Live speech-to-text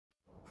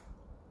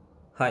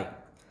Hi,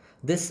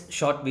 this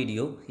short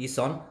video is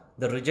on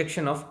the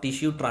rejection of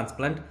tissue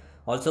transplant,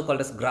 also called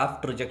as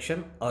graft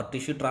rejection or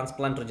tissue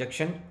transplant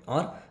rejection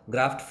or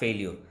graft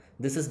failure.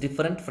 This is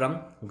different from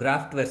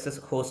graft versus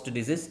host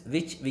disease,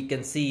 which we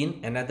can see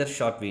in another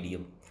short video.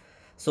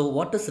 So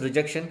what is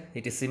rejection?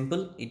 It is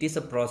simple. It is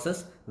a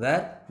process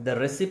where the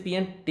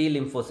recipient T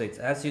lymphocytes,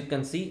 as you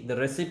can see, the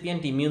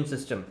recipient immune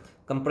system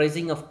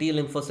comprising of T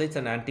lymphocytes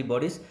and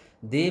antibodies,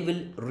 they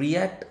will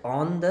react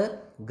on the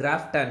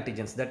graft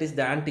antigens, that is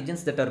the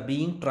antigens that are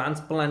being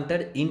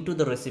transplanted into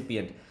the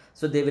recipient.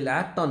 So they will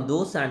act on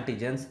those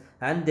antigens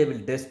and they will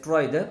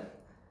destroy the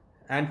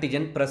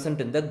antigen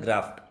present in the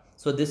graft.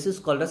 So this is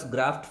called as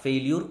graft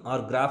failure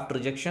or graft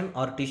rejection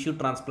or tissue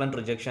transplant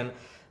rejection.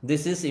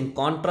 This is in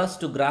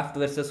contrast to graft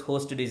versus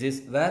host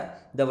disease where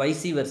the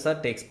vice versa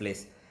takes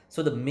place.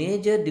 So the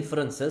major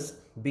differences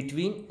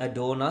between a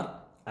donor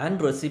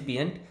and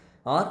recipient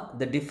are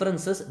the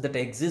differences that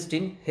exist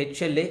in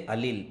HLA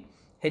allele.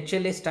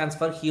 HLA stands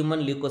for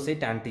human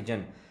leukocyte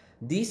antigen.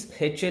 These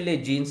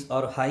HLA genes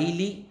are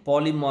highly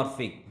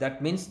polymorphic.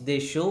 That means they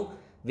show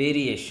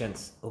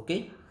variations.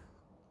 Okay.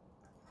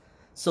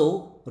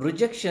 So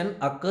rejection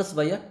occurs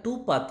via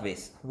two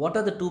pathways. What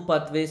are the two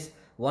pathways?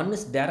 One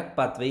is direct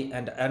pathway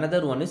and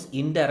another one is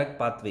indirect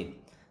pathway.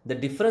 The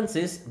difference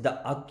is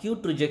the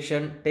acute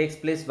rejection takes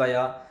place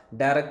via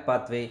direct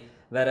pathway,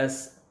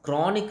 whereas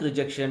chronic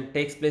rejection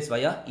takes place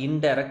via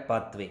indirect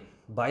pathway.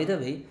 By the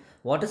way,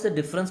 what is the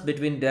difference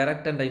between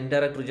direct and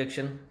indirect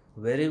rejection?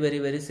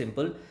 Very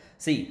simple.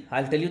 See,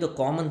 I'll tell you the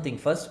common thing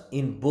first.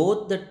 In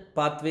both the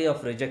pathway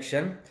of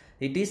rejection,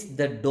 it is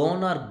the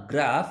donor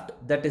graft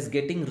that is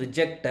getting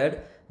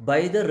rejected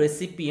by the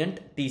recipient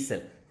T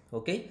cell.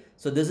 Okay,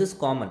 so this is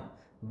common,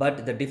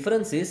 but the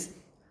difference is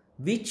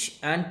which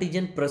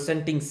antigen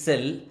presenting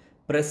cell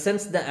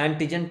presents the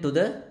antigen to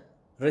the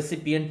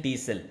recipient T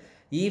cell.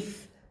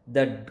 If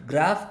the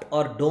graft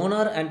or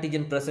donor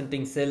antigen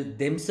presenting cell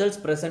themselves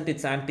present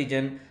its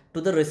antigen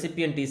to the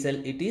recipient T cell,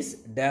 it is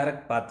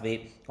direct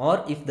pathway.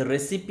 Or if the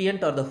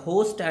recipient or the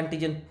host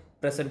antigen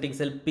presenting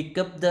cell pick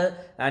up the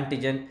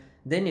antigen,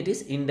 then it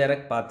is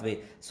indirect pathway.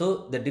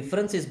 So the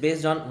difference is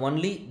based on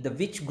only the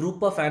which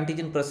group of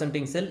antigen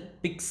presenting cell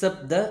picks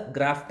up the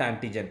graft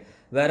antigen,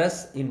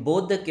 whereas in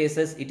both the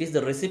cases it is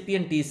the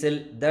recipient T cell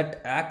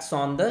that acts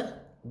on the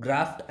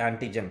graft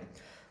antigen.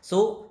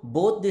 So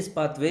both this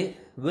pathway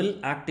will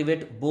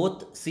activate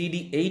both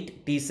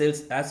CD8 T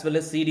cells as well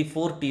as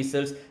CD4 T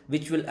cells,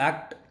 which will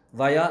act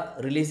via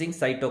releasing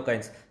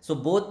cytokines. So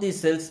both these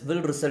cells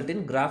will result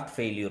in graft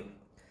failure.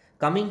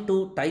 Coming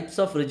to types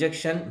of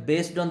rejection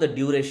based on the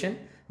duration,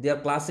 they are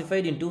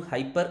classified into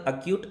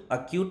hyperacute,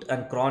 acute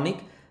and chronic.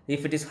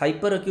 If it is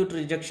hyperacute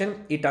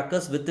rejection, it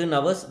occurs within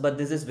hours, but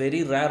this is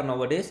very rare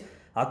nowadays.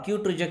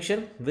 Acute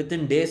rejection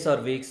within days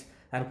or weeks,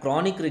 and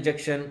chronic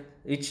rejection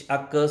which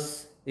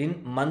occurs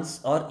in months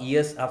or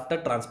years after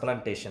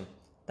transplantation.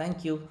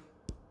 Thank you.